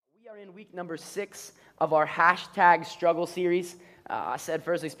are in week number 6 of our hashtag struggle series. I said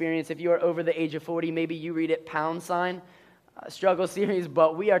first experience. If you are over the age of 40, maybe you read it # struggle series.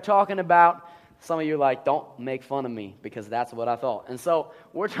 But we are talking about, some of you are like, don't make fun of me, because that's what I thought. And so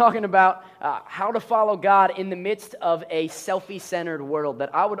we're talking about how to follow God in the midst of a selfie-centered world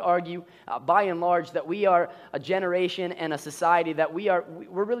that I would argue, by and large, that we are a generation and a society that we're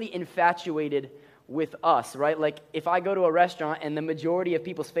really infatuated with us, right? Like, if I go to a restaurant and the majority of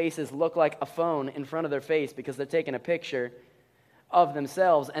people's faces look like a phone in front of their face because they're taking a picture of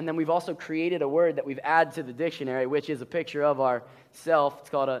themselves, and then we've also created a word that we've added to the dictionary, which is a picture of ourself. It's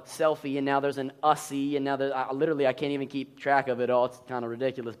called a selfie, and now there's an ussy, and now there's, I can't even keep track of it all. It's kind of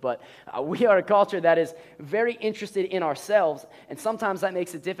ridiculous, but we are a culture that is very interested in ourselves, and sometimes that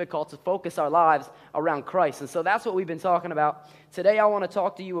makes it difficult to focus our lives around Christ, and so that's what we've been talking about. Today I want to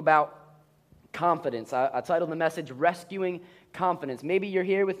talk to you about confidence. I titled the message, Rescuing Confidence. Maybe you're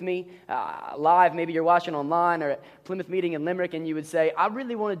here with me live, maybe you're watching online or at Plymouth Meeting in Limerick, and you would say, I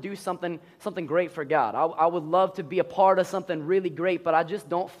really want to do something great for God. I would love to be a part of something really great, but I just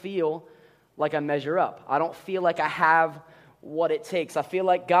don't feel like I measure up. I don't feel like I have what it takes. I feel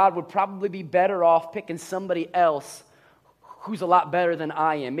like God would probably be better off picking somebody else who's a lot better than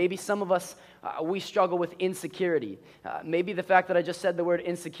I am. Maybe some of us, we struggle with insecurity. Maybe the fact that I just said the word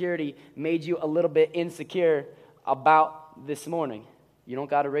insecurity made you a little bit insecure about this morning. You don't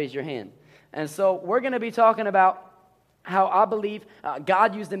got to raise your hand. And so we're going to be talking about how I believe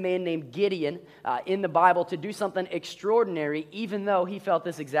God used a man named Gideon in the Bible to do something extraordinary, even though he felt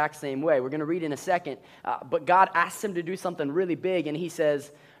this exact same way. We're going to read in a second. But God asked him to do something really big, and he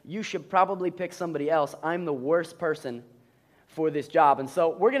says, you should probably pick somebody else. I'm the worst person for this job. And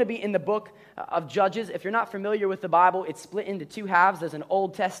so we're going to be in the book of Judges. If you're not familiar with the Bible, it's split into two halves. There's an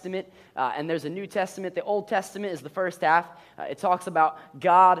Old Testament and there's a New Testament. The Old Testament is the first half. It talks about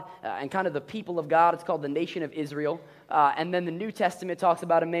God and kind of the people of God. It's called the nation of Israel. And then the New Testament talks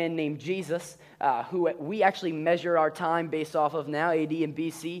about a man named Jesus, who we actually measure our time based off of now, AD and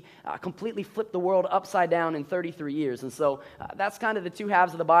BC, completely flipped the world upside down in 33 years. And so that's kind of the two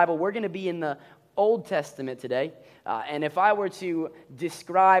halves of the Bible. We're going to be in the Old Testament today, and if I were to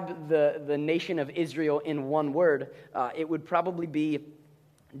describe the nation of Israel in one word, it would probably be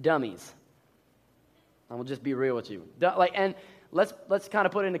dummies. I will just be real with you. And let's kind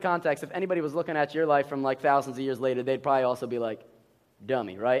of put it into context. If anybody was looking at your life from like thousands of years later, they'd probably also be like,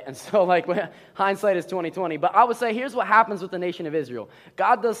 dummy, right? And so like hindsight is 20/20. But I would say here's what happens with the nation of Israel.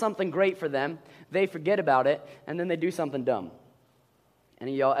 God does something great for them, they forget about it, and then they do something dumb.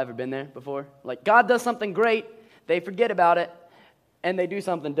 Any of y'all ever been there before? Like, God does something great, they forget about it, and they do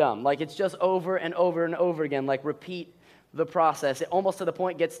something dumb. Like, it's just over and over and over again. Like, repeat the process. It almost to the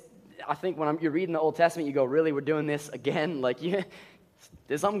point gets, I think when you're reading the Old Testament, you go, really, we're doing this again? Like,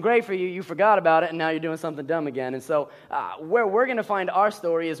 there's something great for you, you forgot about it, and now you're doing something dumb again. And so where we're going to find our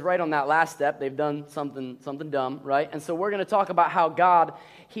story is right on that last step. They've done something dumb, right? And so we're going to talk about how God,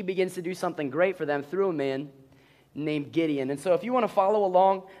 he begins to do something great for them through a man named Gideon. And so if you want to follow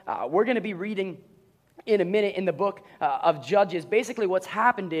along, we're going to be reading in a minute in the book of Judges. Basically what's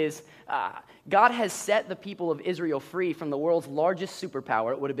happened is God has set the people of Israel free from the world's largest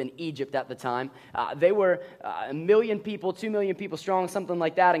superpower. It would have been Egypt at the time. They were 1 million people, 2 million people strong, something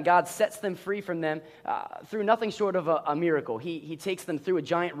like that, and God sets them free from them through nothing short of a miracle. He takes them through a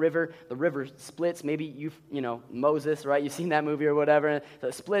giant river. The river splits. Maybe you know, Moses, right? You've seen that movie or whatever. So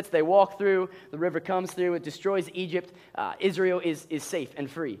it splits. They walk through. The river comes through. It destroys Egypt. Israel is safe and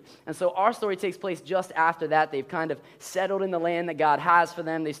free. And so our story takes place just after that. They've kind of settled in the land that God has for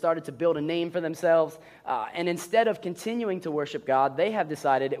them. They started to build a name for themselves, and instead of continuing to worship God, they have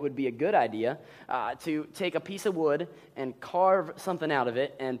decided it would be a good idea to take a piece of wood and carve something out of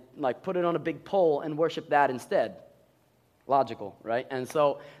it and like put it on a big pole and worship that instead. Logical, right? And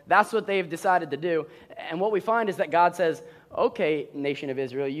so that's what they've decided to do. And what we find is that God says, okay, nation of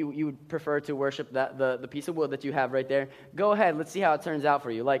Israel, you would prefer to worship the piece of wood that you have right there. Go ahead, let's see how it turns out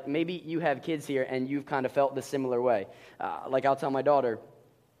for you. Like maybe you have kids here and you've kind of felt the similar way. Like I'll tell my daughter,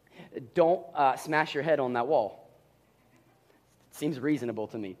 don't smash your head on that wall. Seems reasonable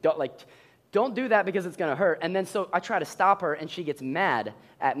to me. Don't do that because it's going to hurt. And then so I try to stop her, and she gets mad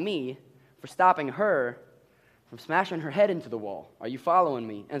at me for stopping her from smashing her head into the wall. Are you following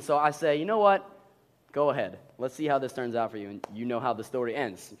me? And so I say, you know what? Go ahead. Let's see how this turns out for you. And you know how the story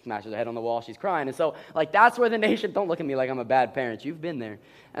ends. Smashes her head on the wall. She's crying. And so, that's where the nation, don't look at me like I'm a bad parent. You've been there.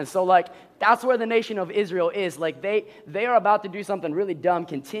 And so, that's where the nation of Israel is. They are about to do something really dumb,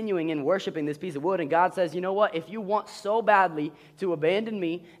 continuing in worshiping this piece of wood. And God says, you know what? If you want so badly to abandon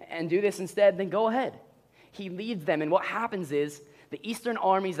me and do this instead, then go ahead. He leads them. And what happens is the eastern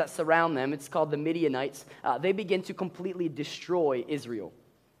armies that surround them, it's called the Midianites, they begin to completely destroy Israel.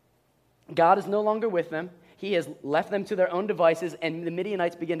 God is no longer with them. He has left them to their own devices, and the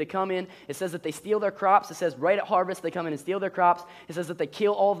Midianites begin to come in. It says that they steal their crops. It says right at harvest they come in and steal their crops. It says that they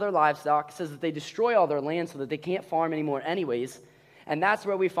kill all of their livestock. It says that they destroy all their land so that they can't farm anymore anyways. And that's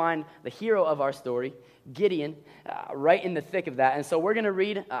where we find the hero of our story, Gideon, right in the thick of that. And so we're going to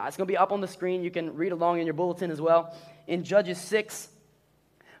read, it's going to be up on the screen. You can read along in your bulletin as well. In Judges 6,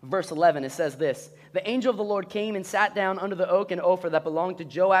 verse 11, it says this: "The angel of the Lord came and sat down under the oak in Ophir that belonged to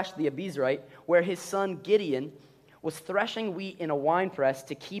Joash the Abiezrite, where his son Gideon was threshing wheat in a winepress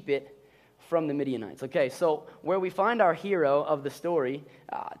to keep it from the Midianites." Okay, so where we find our hero of the story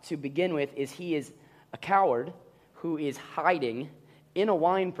to begin with is he is a coward who is hiding in a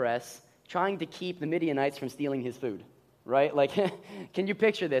winepress trying to keep the Midianites from stealing his food. Right? Like, can you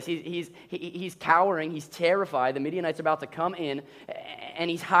picture this? He's cowering, he's terrified. The Midianites are about to come in, and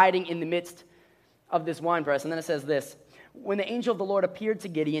he's hiding in the midst of this winepress. And then it says this: "When the angel of the Lord appeared to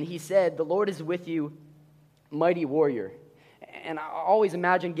Gideon, he said, 'The Lord is with you, mighty warrior.'" And I always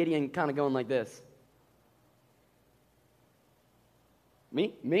imagine Gideon kind of going like this.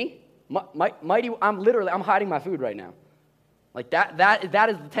 Me? Mighty, I'm hiding my food right now. Like that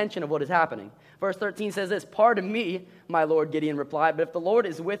is the tension of what is happening. Verse 13 says this: "Pardon me, my lord," Gideon replied, "but if the Lord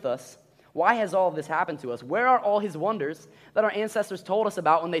is with us, why has all of this happened to us? Where are all his wonders that our ancestors told us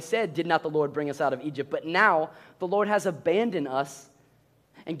about when they said, 'Did not the Lord bring us out of Egypt?' But now the Lord has abandoned us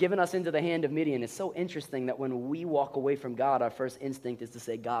and given us into the hand of Midian." It's so interesting that when we walk away from God, our first instinct is to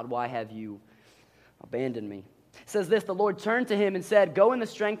say, "God, why have you abandoned me?" It says this: "The Lord turned to him and said, 'Go in the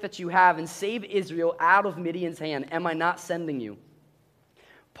strength that you have and save Israel out of Midian's hand. Am I not sending you?'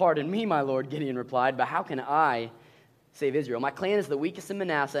 'Pardon me, my lord,' Gideon replied, 'but how can I save Israel? My clan is the weakest in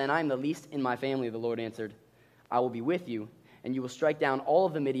Manasseh, and I am the least in my family.' The Lord answered, 'I will be with you, and you will strike down all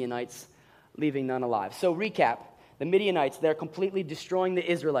of the Midianites, leaving none alive.'" So recap. The Midianites, they're completely destroying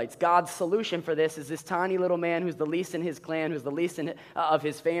the Israelites. God's solution for this is this tiny little man who's the least in his clan, who's the least of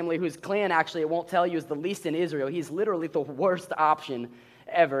his family, whose clan, actually, it won't tell you, is the least in Israel. He's literally the worst option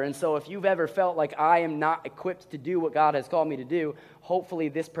ever. And so if you've ever felt like I am not equipped to do what God has called me to do, hopefully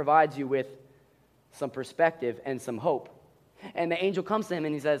this provides you with some perspective and some hope. And the angel comes to him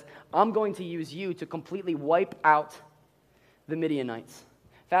and he says, "I'm going to use you to completely wipe out the Midianites."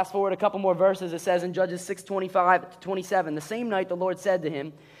 Fast forward a couple more verses. It says in Judges 6:25 to 27, "The same night the Lord said to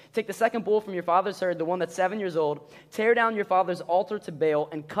him, 'Take the second bull from your father's herd, the one that's 7 years old, tear down your father's altar to Baal,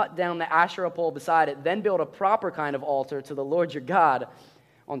 and cut down the Asherah pole beside it. Then build a proper kind of altar to the Lord your God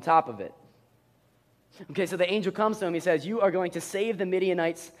on top of it.'" Okay, so the angel comes to him. He says, "You are going to save the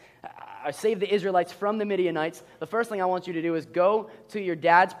Midianites, save the Israelites from the Midianites. The first thing I want you to do is go to your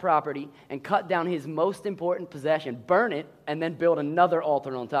dad's property and cut down his most important possession, burn it, and then build another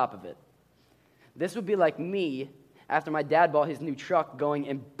altar on top of it." This would be like me, after my dad bought his new truck, going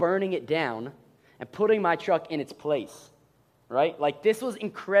and burning it down and putting my truck in its place, right? Like, this was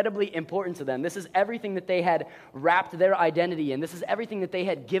incredibly important to them. This is everything that they had wrapped their identity in. This is everything that they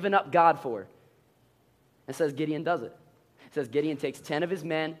had given up God for. It says Gideon does it. It says Gideon takes 10 of his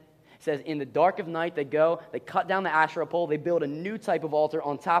men. It says in the dark of night they go, they cut down the Asherah pole, they build a new type of altar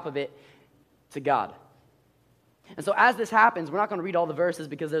on top of it to God. And so as this happens, we're not going to read all the verses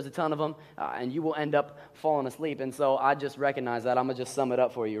because there's a ton of them, and you will end up falling asleep. And so I just recognize that. I'm going to just sum it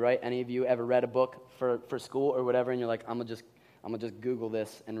up for you, right? Any of you ever read a book for school or whatever, and you're like, I'm going to just Google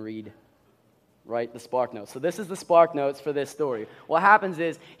this and read, right, the Spark Notes. So this is the Spark Notes for this story. What happens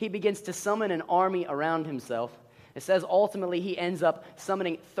is he begins to summon an army around himself. It says ultimately he ends up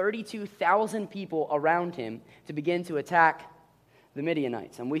summoning 32,000 people around him to begin to attack the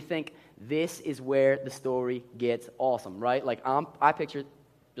Midianites. And we think this is where the story gets awesome, right? Like I picture,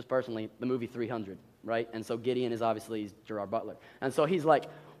 just personally, the movie 300, right? And so Gideon is obviously Gerard Butler. And so he's like,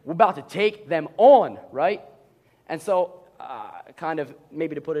 we're about to take them on, right? And so kind of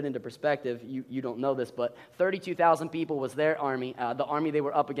maybe to put it into perspective, you don't know this, but 32,000 people was their army. The army they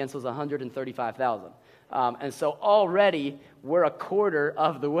were up against was 135,000. And so already we're a quarter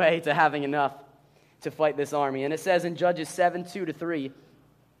of the way to having enough to fight this army. And it says in Judges 7:2-3,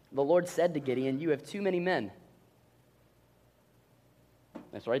 the Lord said to Gideon, "You have too many men."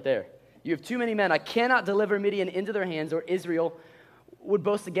 That's right there. "You have too many men. I cannot deliver Midian into their hands, or Israel would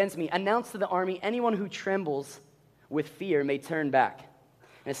boast against me. Announce to the army, anyone who trembles with fear may turn back."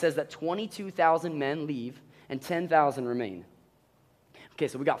 And it says that 22,000 men leave and 10,000 remain. Okay,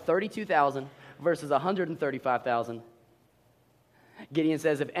 so we got 32,000 versus 135,000. Gideon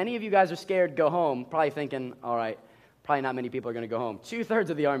says, if any of you guys are scared, go home. Probably thinking, all right, probably not many people are going to go home.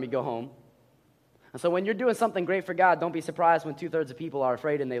 2/3 of the army go home. And so when you're doing something great for God, don't be surprised when 2/3 of people are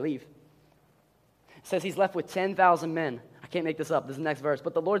afraid and they leave. It says he's left with 10,000 men. I can't make this up. This is the next verse.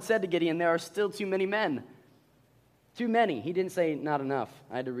 But the Lord said to Gideon, there are still too many men. Too many. He didn't say not enough.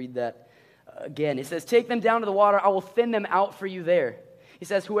 I had to read that again. It says, take them down to the water. I will thin them out for you there. He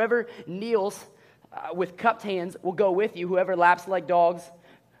says, whoever kneels with cupped hands will go with you. Whoever laps like dogs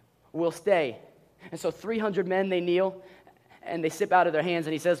will stay. And so 300 men, they kneel, and they sip out of their hands.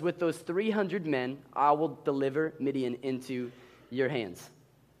 And he says, with those 300 men, I will deliver Midian into your hands.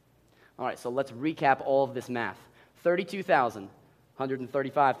 All right, so let's recap all of this math. 32,000,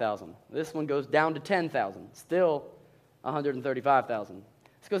 135,000. This one goes down to 10,000, still 135,000.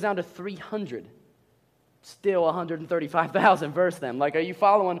 This goes down to 300, still 135,000 versus them. Like, are you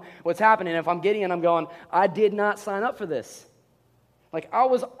following what's happening? If I'm Gideon, I'm going, I did not sign up for this. Like, I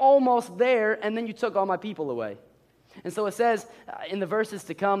was almost there, and then you took all my people away. And so it says in the verses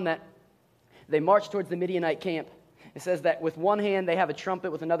to come that they march towards the Midianite camp. It says that with one hand they have a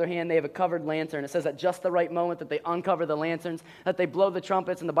trumpet, with another hand they have a covered lantern. It says at just the right moment that they uncover the lanterns, that they blow the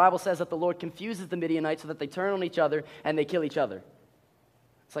trumpets, and the Bible says that the Lord confuses the Midianites so that they turn on each other and they kill each other.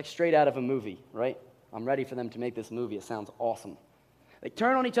 It's like straight out of a movie, right? I'm ready for them to make this movie. It sounds awesome. They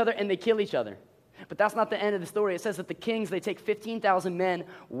turn on each other and they kill each other. But that's not the end of the story. It says that the kings, they take 15,000 men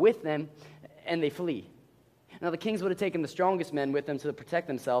with them and they flee. Now, the kings would have taken the strongest men with them to protect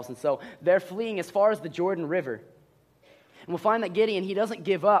themselves, and so they're fleeing as far as the Jordan River. And we'll find that Gideon, he doesn't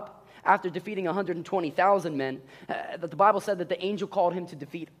give up after defeating 120,000 men. That the Bible said that the angel called him to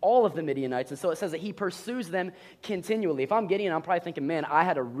defeat all of the Midianites, and so it says that he pursues them continually. If I'm Gideon, I'm probably thinking, man, I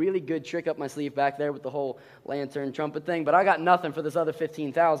had a really good trick up my sleeve back there with the whole lantern trumpet thing, but I got nothing for this other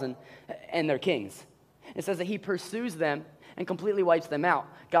 15,000 and their kings. It says that he pursues them and completely wipes them out.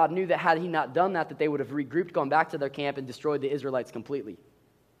 God knew that had he not done that, that they would have regrouped, gone back to their camp, and destroyed the Israelites completely.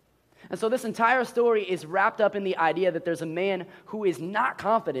 And so this entire story is wrapped up in the idea that there's a man who is not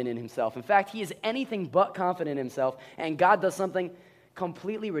confident in himself. In fact, he is anything but confident in himself, and God does something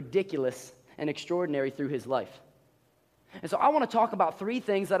completely ridiculous and extraordinary through his life. And so I want to talk about three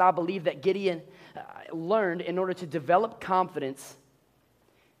things that I believe that Gideon learned in order to develop confidence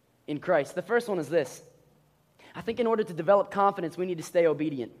in Christ. The first one is this. I think in order to develop confidence, we need to stay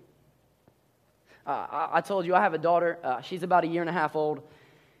obedient. I told you I have a daughter. She's about 1.5 years old.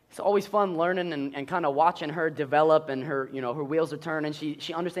 It's always fun learning and kind of watching her develop, and her wheels are turning.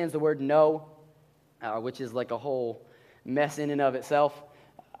 She understands the word no, which is like a whole mess in and of itself.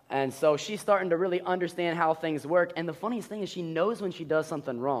 And so she's starting to really understand how things work. And the funniest thing is she knows when she does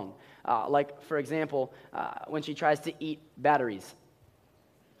something wrong. Like, for example, when she tries to eat batteries.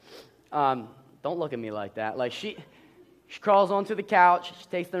 Don't look at me like that. Like, she crawls onto the couch, she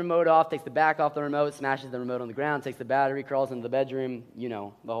takes the remote off, takes the back off the remote, smashes the remote on the ground, takes the battery, crawls into the bedroom, the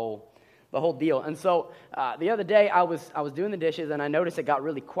whole deal. And so the other day I was doing the dishes, and I noticed it got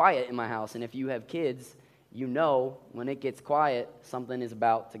really quiet in my house. And if you have kids, you know when it gets quiet, something is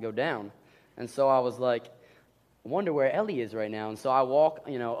about to go down. And so I was like, I wonder where Ellie is right now. And so I walk,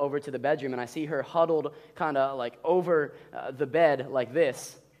 over to the bedroom, and I see her huddled kind of like over the bed like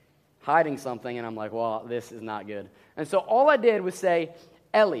this, hiding something, and I'm like, well, this is not good. And so all I did was say,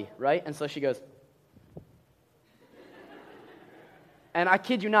 Ellie, right? And so she goes, and I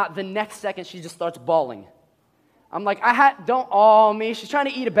kid you not, the next second she just starts bawling. I'm like, don't awe me. She's trying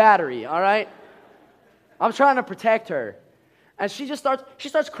to eat a battery, all right? I'm trying to protect her. And she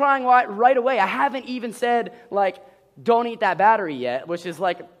starts crying right away. I haven't even said, like, don't eat that battery yet, which is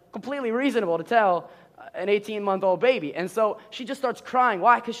like completely reasonable to tell an 18-month-old baby. And so she just starts crying.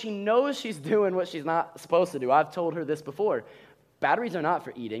 Why? Because she knows she's doing what she's not supposed to do. I've told her this before. Batteries are not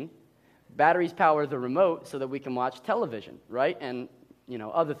for eating. Batteries power the remote so that we can watch television, right? And,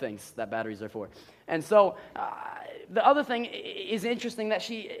 other things that batteries are for. And so the other thing is interesting that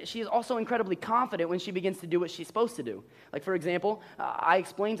she is also incredibly confident when she begins to do what she's supposed to do. Like, for example, I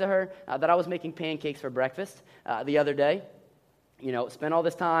explained to her that I was making pancakes for breakfast the other day. Spend all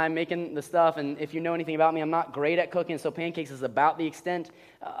this time making the stuff, and if you know anything about me, I'm not great at cooking, so pancakes is about the extent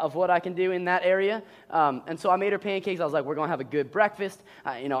of what I can do in that area. And so I made her pancakes. I was like, we're going to have a good breakfast.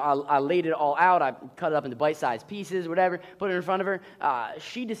 I laid it all out. I cut it up into bite-sized pieces, whatever, put it in front of her.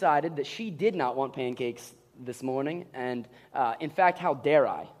 She decided that she did not want pancakes this morning, and in fact, how dare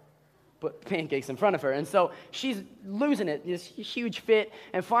I put pancakes in front of her? And so she's losing it, this huge fit,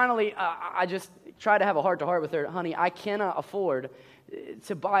 and finally, I just try to have a heart-to-heart with her. Honey, I cannot afford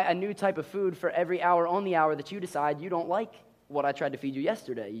to buy a new type of food for every hour on the hour that you decide you don't like what I tried to feed you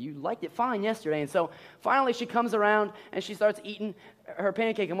yesterday. You liked it fine yesterday. And so finally she comes around and she starts eating her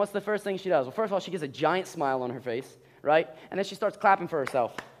pancake. And what's the first thing she does? Well, first of all, she gets a giant smile on her face, right? And then she starts clapping for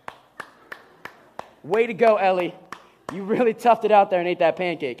herself. Way to go, Ellie. You really toughed it out there and ate that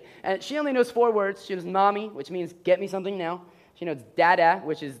pancake. And she only knows 4 words. She knows mommy, which means get me something now. She knows dada,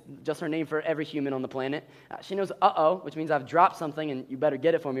 which is just her name for every human on the planet. She knows uh-oh, which means I've dropped something and you better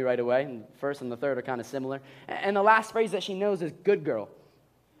get it for me right away. And the first and the third are kind of similar. And the last phrase that she knows is good girl.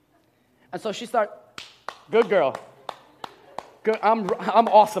 And so she starts, good girl. Good, I'm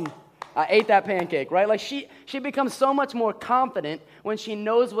awesome. I ate that pancake, right? Like she becomes so much more confident when she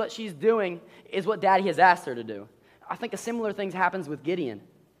knows what she's doing is what Daddy has asked her to do. I think a similar thing happens with Gideon.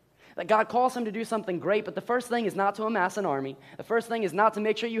 That God calls him to do something great, but the first thing is not to amass an army. The first thing is not to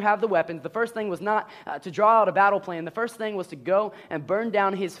make sure you have the weapons. The first thing was not to draw out a battle plan. The first thing was to go and burn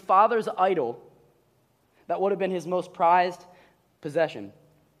down his father's idol that would have been his most prized possession.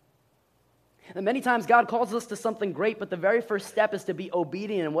 And many times God calls us to something great, but the very first step is to be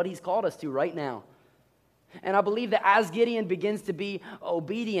obedient in what he's called us to right now. And I believe that as Gideon begins to be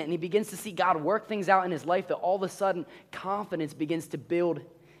obedient and he begins to see God work things out in his life, that all of a sudden confidence begins to build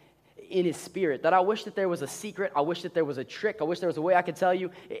in his spirit. That I wish that there was a secret. I wish that there was a trick. I wish there was a way I could tell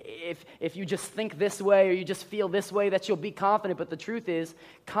you if you just think this way or you just feel this way that you'll be confident. But the truth is,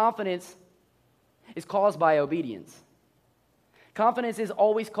 confidence is caused by obedience. Confidence is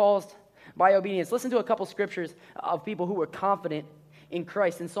always caused by obedience. Listen to a couple scriptures of people who were confident in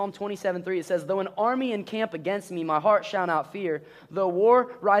Christ. In Psalm 27:3, it says, though an army encamp against me, my heart shall not fear. Though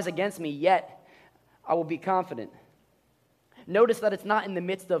war rise against me, yet I will be confident. Notice that it's not in the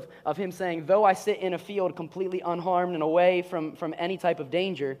midst of him saying, though I sit in a field completely unharmed and away from any type of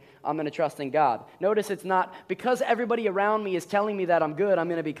danger, I'm going to trust in God. Notice it's not, because everybody around me is telling me that I'm good, I'm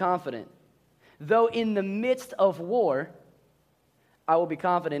going to be confident. Though in the midst of war, I will be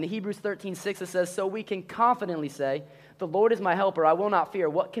confident. In Hebrews 13:6 it says, so we can confidently say, the Lord is my helper, I will not fear.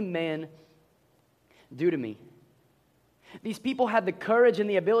 What can man do to me? These people had the courage and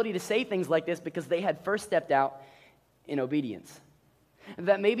the ability to say things like this because they had first stepped out in obedience.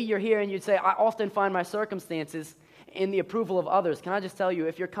 That maybe you're here and you'd say, I often find my circumstances in the approval of others. Can I just tell you,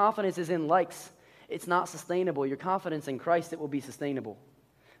 if your confidence is in likes, it's not sustainable. Your confidence in Christ, it will be sustainable.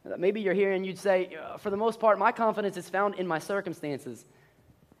 That maybe you're here and you'd say, for the most part, my confidence is found in my circumstances.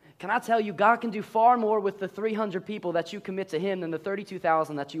 Can I tell you, God can do far more with the 300 people that you commit to him than the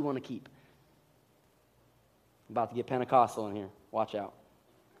 32,000 that you want to keep. I'm about to get Pentecostal in here. Watch out.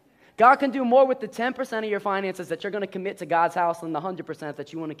 God can do more with the 10% of your finances that you're going to commit to God's house than the 100%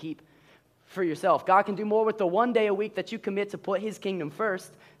 that you want to keep for yourself. God can do more with the 1 day a week that you commit to put his kingdom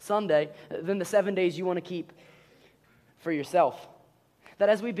first, Sunday, than the 7 days you want to keep for yourself. That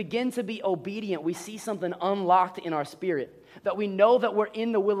as we begin to be obedient, we see something unlocked in our spirit. That we know that we're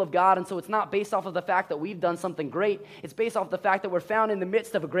in the will of God, and so it's not based off of the fact that we've done something great. It's based off the fact that we're found in the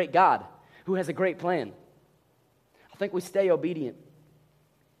midst of a great God who has a great plan. I think we stay obedient.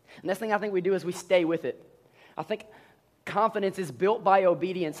 The next thing I think we do is we stay with it. I think confidence is built by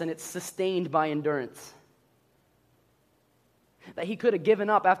obedience and it's sustained by endurance. That he could have given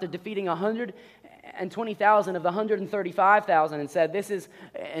up after defeating 120,000 of the 135,000 and said, this is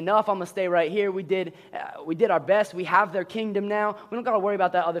enough, I'm going to stay right here. We did our best. We have their kingdom now. We don't got to worry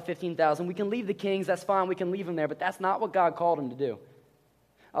about that other 15,000. We can leave the kings, that's fine. We can leave them there, but that's not what God called him to do.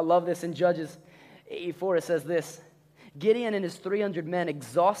 I love this in Judges 8:4. It says this, Gideon and his 300 men,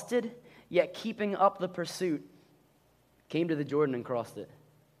 exhausted yet keeping up the pursuit, came to the Jordan and crossed it.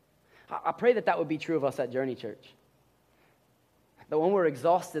 I pray that would be true of us at Journey Church. That when we're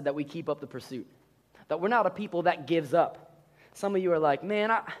exhausted, that we keep up the pursuit. That we're not a people that gives up. Some of you are like,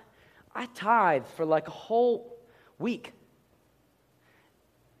 man, I tithed for like a whole week.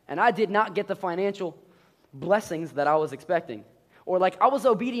 And I did not get the financial blessings that I was expecting. Or like, I was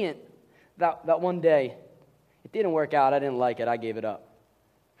obedient that one day. It didn't work out. I didn't like it. I gave it up.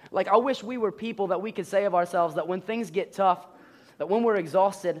 Like, I wish we were people that we could say of ourselves that when things get tough, that when we're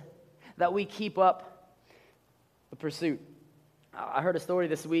exhausted, that we keep up the pursuit. I heard a story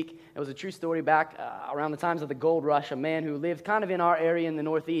this week. It was a true story back around the times of the gold rush. A man who lived kind of in our area in the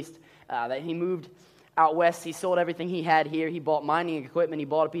Northeast, that he moved out west. He sold everything he had here. He bought mining equipment. He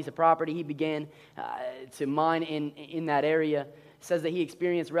bought a piece of property. He began to mine in that area. It says that he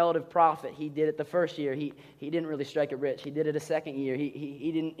experienced relative profit. He did it the first year. He didn't really strike it rich. He did it a second year.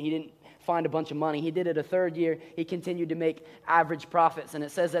 He didn't find a bunch of money. He did it a third year. He continued to make average profits. And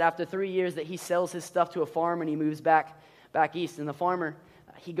it says that after 3 years that he sells his stuff to a farm and he moves back east. And the farmer,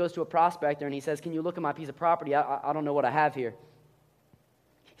 he goes to a prospector and he says, can you look at my piece of property? I don't know what I have here.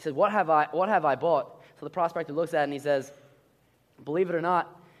 He said, what have I bought? So the prospector looks at it and he says, believe it or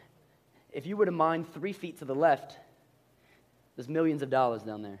not, if you were to mine 3 feet to the left, there's millions of dollars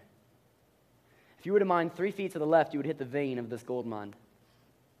down there. If you were to mine 3 feet to the left, you would hit the vein of this gold mine.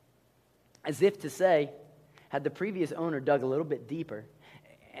 as if to say, had the previous owner dug a little bit deeper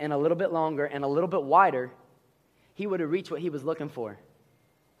and a little bit longer and a little bit wider, he would have reached what he was looking for.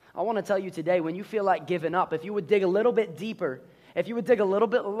 I want to tell you today, when you feel like giving up, if you would dig a little bit deeper, if you would dig a little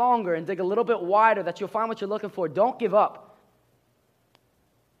bit longer and dig a little bit wider, that you'll find what you're looking for. Don't give up.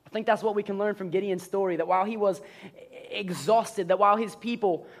 I think that's what we can learn from Gideon's story, that while he was exhausted, that while his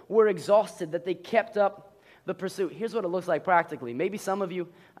people were exhausted, that they kept up the pursuit. Here's what it looks like practically. Maybe some of you,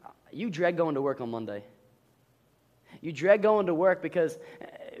 you dread going to work on Monday. You dread going to work because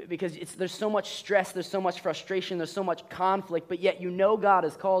there's so much stress, there's so much frustration, there's so much conflict, but yet you know God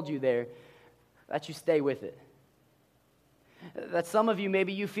has called you there, that you stay with it. That some of you,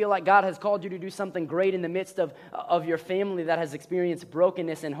 maybe you feel like God has called you to do something great in the midst of your family that has experienced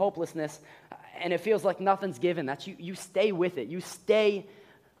brokenness and hopelessness, and it feels like nothing's given. That you stay with it. You stay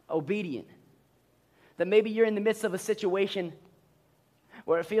obedient. That maybe you're in the midst of a situation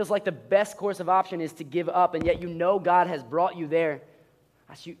where it feels like the best course of option is to give up, and yet you know God has brought you there.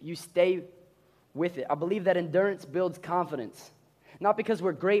 You stay with it. I believe that endurance builds confidence. Not because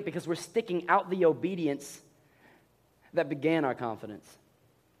we're great, because we're sticking out the obedience that began our confidence.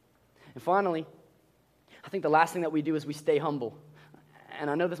 And finally, I think the last thing that we do is we stay humble. And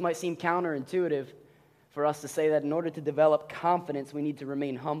I know this might seem counterintuitive for us to say that in order to develop confidence, we need to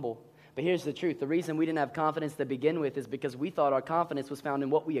remain humble. But here's the truth. The reason we didn't have confidence to begin with is because we thought our confidence was found in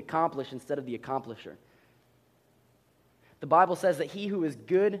what we accomplish instead of the accomplisher. The Bible says that he who is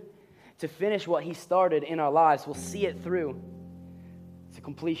good to finish what he started in our lives will see it through to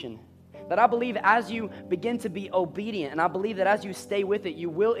completion. That I believe as you begin to be obedient, and I believe that as you stay with it, you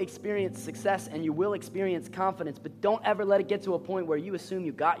will experience success and you will experience confidence, but don't ever let it get to a point where you assume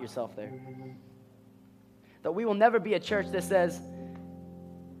you got yourself there. That we will never be a church that says,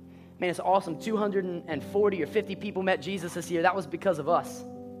 man, it's awesome, 240 or 50 people met Jesus this year. That was because of us.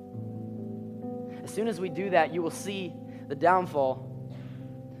 As soon as we do that, you will see the downfall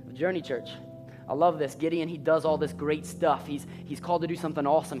of Journey Church. I love this. Gideon, he does all this great stuff. He's called to do something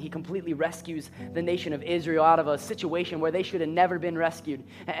awesome. He completely rescues the nation of Israel out of a situation where they should have never been rescued.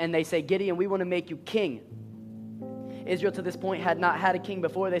 And they say, Gideon, we want to make you king. Israel to this point had not had a king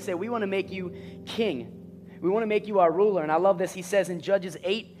before. They say, we want to make you king. We want to make you our ruler. And I love this. He says in Judges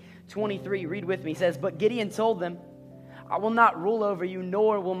 8:23, read with me. He says, but Gideon told them, I will not rule over you,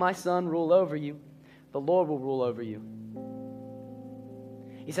 nor will my son rule over you. The Lord will rule over you.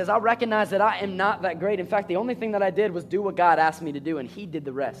 He says, I recognize that I am not that great. In fact, the only thing that I did was do what God asked me to do, and he did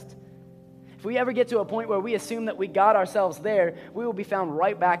the rest. If we ever get to a point where we assume that we got ourselves there, we will be found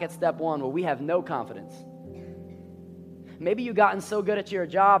right back at step one where we have no confidence. Maybe you've gotten so good at your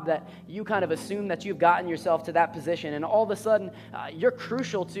job that you kind of assume that you've gotten yourself to that position, and all of a sudden, you're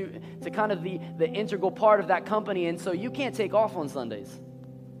crucial to kind of the integral part of that company, and so you can't take off on Sundays.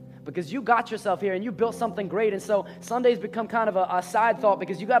 Because you got yourself here and you built something great, and so Sundays become kind of a side thought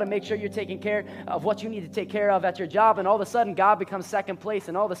because you got to make sure you're taking care of what you need to take care of at your job, and all of a sudden God becomes second place,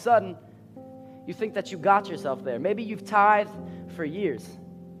 and all of a sudden you think that you got yourself there. Maybe you've tithed for years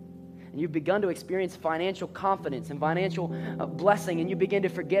and you've begun to experience financial confidence and financial blessing, and you begin to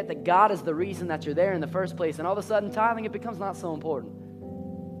forget that God is the reason that you're there in the first place, and all of a sudden tithing, it becomes not so important.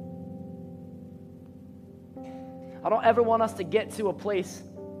 I don't ever want us to get to a place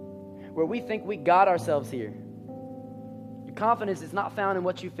where we think we got ourselves here. Your confidence is not found in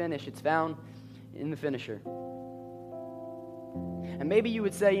what you finish. It's found in the finisher. And maybe you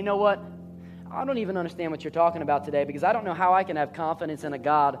would say, you know what? I don't even understand what you're talking about today because I don't know how I can have confidence in a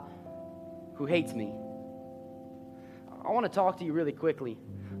God who hates me. I want to talk to you really quickly.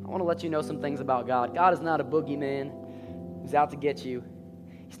 I want to let you know some things about God. God is not a boogeyman who's out to get you.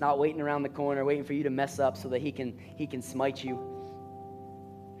 He's not waiting around the corner, waiting for you to mess up so that he can smite you.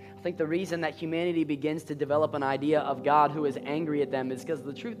 I think the reason that humanity begins to develop an idea of God who is angry at them is because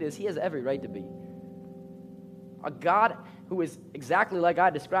the truth is he has every right to be. A God who is exactly like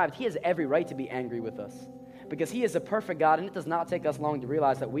I described, he has every right to be angry with us because he is a perfect God, and it does not take us long to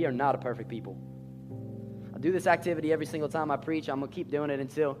realize that we are not a perfect people. I do this activity every single time I preach. I'm going to keep doing it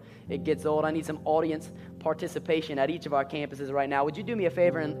until it gets old. I need some audience participation at each of our campuses right now. Would you do me a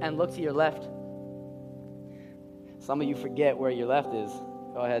favor and look to your left? Some of you forget where your left is.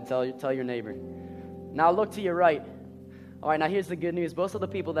 Go ahead, tell your neighbor. Now look to your right. All right, now here's the good news. Most of the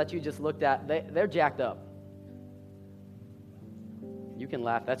people that you just looked at, they're jacked up. You can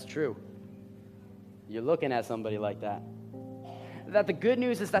laugh, that's true. You're looking at somebody like that. That the good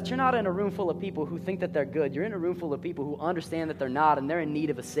news is that you're not in a room full of people who think that they're good. You're in a room full of people who understand that they're not, and they're in need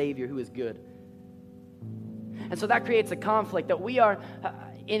of a Savior who is good. And so that creates a conflict that we are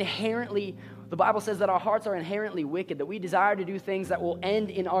inherently The Bible says that our hearts are inherently wicked, that we desire to do things that will end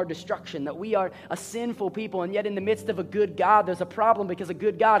in our destruction, that we are a sinful people, and yet in the midst of a good God, there's a problem because a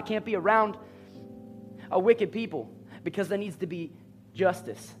good God can't be around a wicked people because there needs to be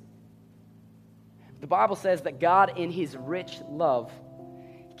justice. The Bible says that God, in his rich love,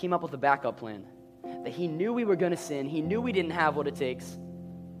 came up with a backup plan, that he knew we were going to sin, he knew we didn't have what it takes,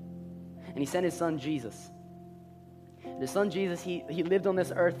 and he sent his son Jesus. His son Jesus, he lived on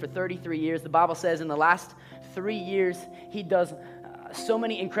this earth for 33 years. The Bible says in the last 3 years, he does so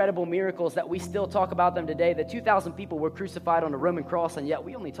many incredible miracles that we still talk about them today, that 2,000 people were crucified on a Roman cross, and yet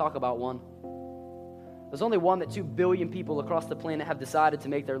we only talk about one. There's only one that 2 billion people across the planet have decided to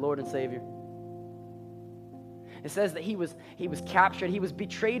make their Lord and Savior. It says that he was captured. He was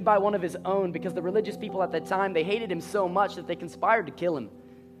betrayed by one of his own because the religious people at that time, they hated him so much that they conspired to kill him.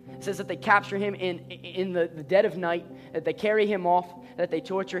 It says that they capture him in the dead of night, that they carry him off, that they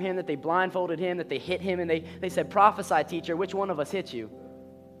torture him, that they blindfolded him, that they hit him, and they said, "Prophesy, teacher, which one of us hit you?"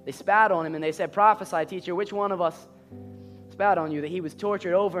 They spat on him, and they said, "Prophesy, teacher, which one of us spat on you?" That he was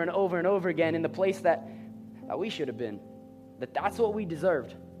tortured over and over and over again in the place that we should have been. That's what we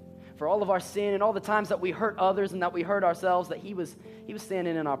deserved. For all of our sin and all the times that we hurt others and that we hurt ourselves, that he was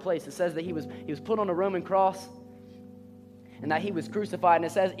standing in our place. It says that he was put on a Roman cross, and that he was crucified. And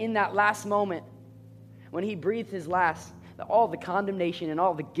it says in that last moment, when he breathed his last, that all the condemnation and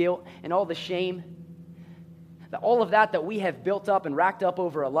all the guilt and all the shame, that all of that we have built up and racked up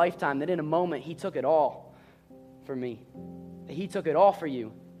over a lifetime, that in a moment he took it all for me. That he took it all for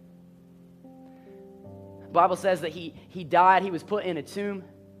you. The Bible says that he died, he was put in a tomb.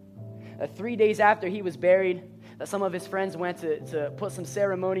 That 3 days after he was buried, that some of his friends went to put some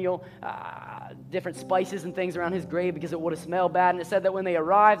ceremonial different spices and things around his grave because it would have smelled bad. And it said that when they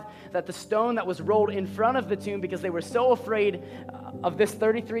arrived, that the stone that was rolled in front of the tomb, because they were so afraid of this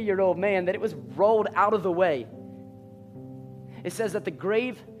 33-year-old man, that it was rolled out of the way. It says that the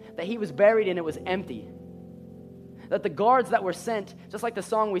grave that he was buried in, it was empty. That the guards that were sent, just like the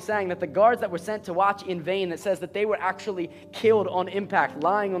song we sang, that the guards that were sent to watch in vain, that says that they were actually killed on impact,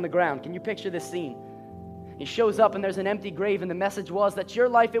 lying on the ground. Can you picture this scene? He shows up and there's an empty grave, and the message was that your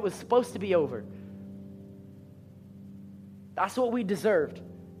life, it was supposed to be over. That's what we deserved.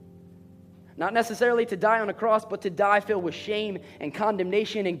 Not necessarily to die on a cross, but to die filled with shame and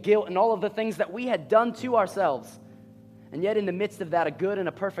condemnation and guilt and all of the things that we had done to ourselves. And yet in the midst of that, a good and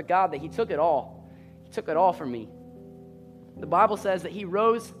a perfect God, that he took it all. He took it all for me. The Bible says that he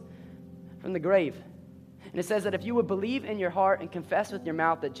rose from the grave. And it says that if you would believe in your heart and confess with your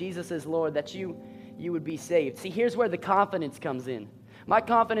mouth that Jesus is Lord, that you would be saved. See, here's where the confidence comes in. My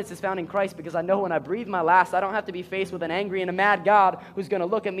confidence is found in Christ because I know when I breathe my last, I don't have to be faced with an angry and a mad God who's going to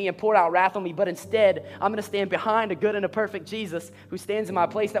look at me and pour out wrath on me, but instead, I'm going to stand behind a good and a perfect Jesus who stands in my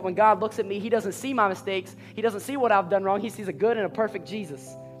place, that when God looks at me, he doesn't see my mistakes, he doesn't see what I've done wrong, he sees a good and a perfect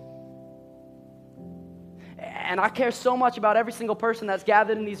Jesus. And I care so much about every single person that's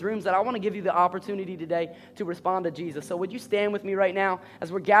gathered in these rooms that I want to give you the opportunity today to respond to Jesus. So would you stand with me right now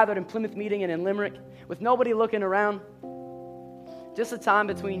as we're gathered in Plymouth Meeting and in Limerick with nobody looking around? Just a time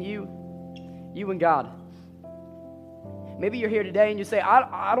between you and God. Maybe you're here today and you say,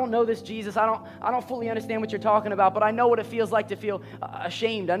 I don't know this Jesus. I don't fully understand what you're talking about, but I know what it feels like to feel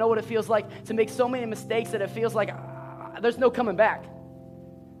ashamed. I know what it feels like to make so many mistakes that it feels like there's no coming back.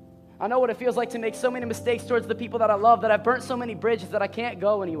 I know what it feels like to make so many mistakes towards the people that I love, that I've burnt so many bridges that I can't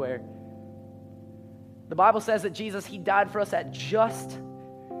go anywhere. The Bible says that Jesus, he died for us at just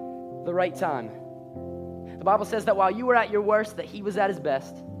the right time. The Bible says that while you were at your worst, that he was at his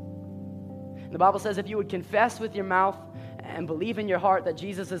best. And the Bible says if you would confess with your mouth and believe in your heart that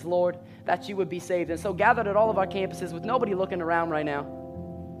Jesus is Lord, that you would be saved. And so gathered at all of our campuses with nobody looking around right now,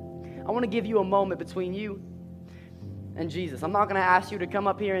 I want to give you a moment between you and Jesus. I'm not going to ask you to come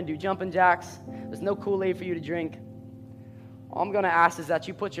up here and do jumping jacks. There's no Kool-Aid for you to drink. All I'm going to ask is that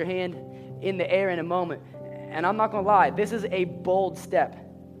you put your hand in the air in a moment. And I'm not going to lie, this is a bold step.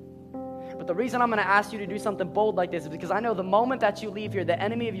 But the reason I'm going to ask you to do something bold like this is because I know the moment that you leave here, the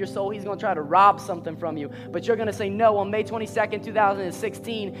enemy of your soul, he's going to try to rob something from you. But you're going to say, no, on May 22nd,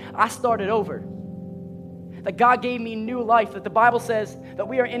 2016, I started over. That God gave me new life, that the Bible says that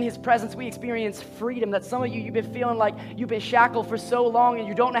we are in his presence, we experience freedom, that some of you, you've been feeling like you've been shackled for so long and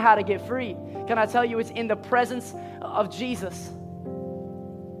you don't know how to get free. Can I tell you, it's in the presence of Jesus.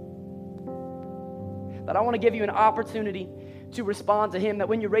 That I want to give you an opportunity to respond to him, that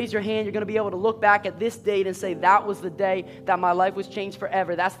when you raise your hand, you're going to be able to look back at this date and say, that was the day that my life was changed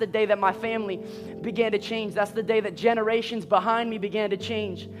forever. That's the day that my family began to change. That's the day that generations behind me began to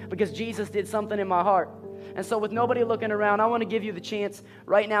change because Jesus did something in my heart. And so with nobody looking around, I want to give you the chance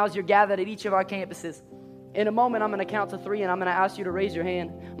right now as you're gathered at each of our campuses. In a moment, I'm going to count to 3, and I'm going to ask you to raise your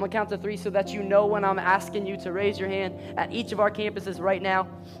hand. I'm going to count to 3 so that you know when I'm asking you to raise your hand at each of our campuses right now.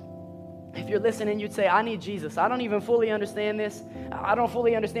 If you're listening, you'd say, I need Jesus. I don't even fully understand this. I don't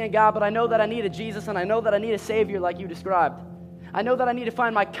fully understand God, but I know that I need a Jesus, and I know that I need a Savior like you described. I know that I need to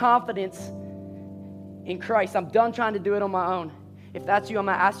find my confidence in Christ. I'm done trying to do it on my own. If that's you, I'm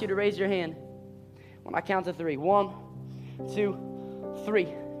going to ask you to raise your hand when I count to 3. 1, 2, 3.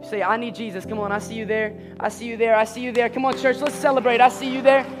 Say, I need Jesus. Come on, I see you there. I see you there. I see you there. Come on, church, let's celebrate. I see you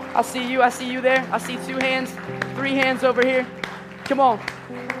there. I see you. I see you there. I see 2 hands, 3 hands over here. Come on.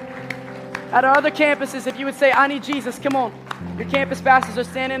 At our other campuses, if you would say, I need Jesus, come on. Your campus pastors are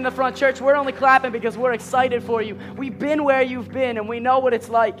standing in the front. Church, we're only clapping because we're excited for you. We've been where you've been, and we know what it's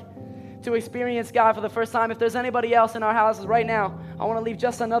like to experience God for the first time. If there's anybody else in our houses right now, I want to leave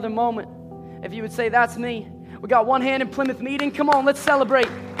just another moment. If you would say, that's me. We got 1 hand in Plymouth Meeting. Come on, let's celebrate.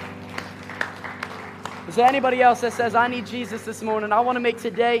 Is there anybody else that says, I need Jesus this morning? I want to make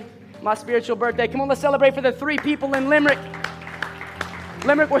today my spiritual birthday. Come on, let's celebrate for the 3 people in Limerick.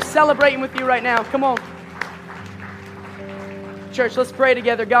 Limerick, we're celebrating with you right now. Come on. Church, let's pray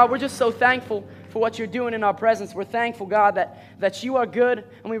together. God, we're just so thankful for what you're doing in our presence. We're thankful, God, that you are good,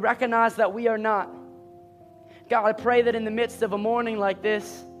 and we recognize that we are not. God, I pray that in the midst of a morning like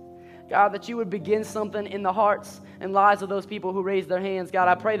this, God, that you would begin something in the hearts and lives of those people who raised their hands. God,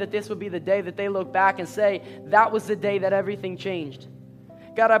 I pray that this would be the day that they look back and say, that was the day that everything changed.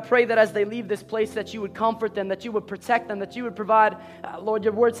 God, I pray that as they leave this place that you would comfort them, that you would protect them, that you would provide, Lord,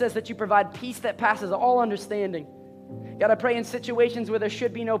 your word says that you provide peace that passes all understanding. God, I pray in situations where there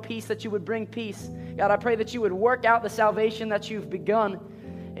should be no peace that you would bring peace. God, I pray that you would work out the salvation that you've begun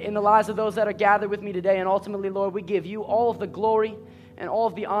in the lives of those that are gathered with me today. And ultimately, Lord, we give you all of the glory and all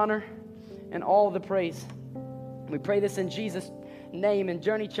of the honor and all of the praise. We pray this in Jesus' name. And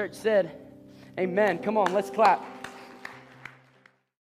Journey Church said, amen. Come on, let's clap.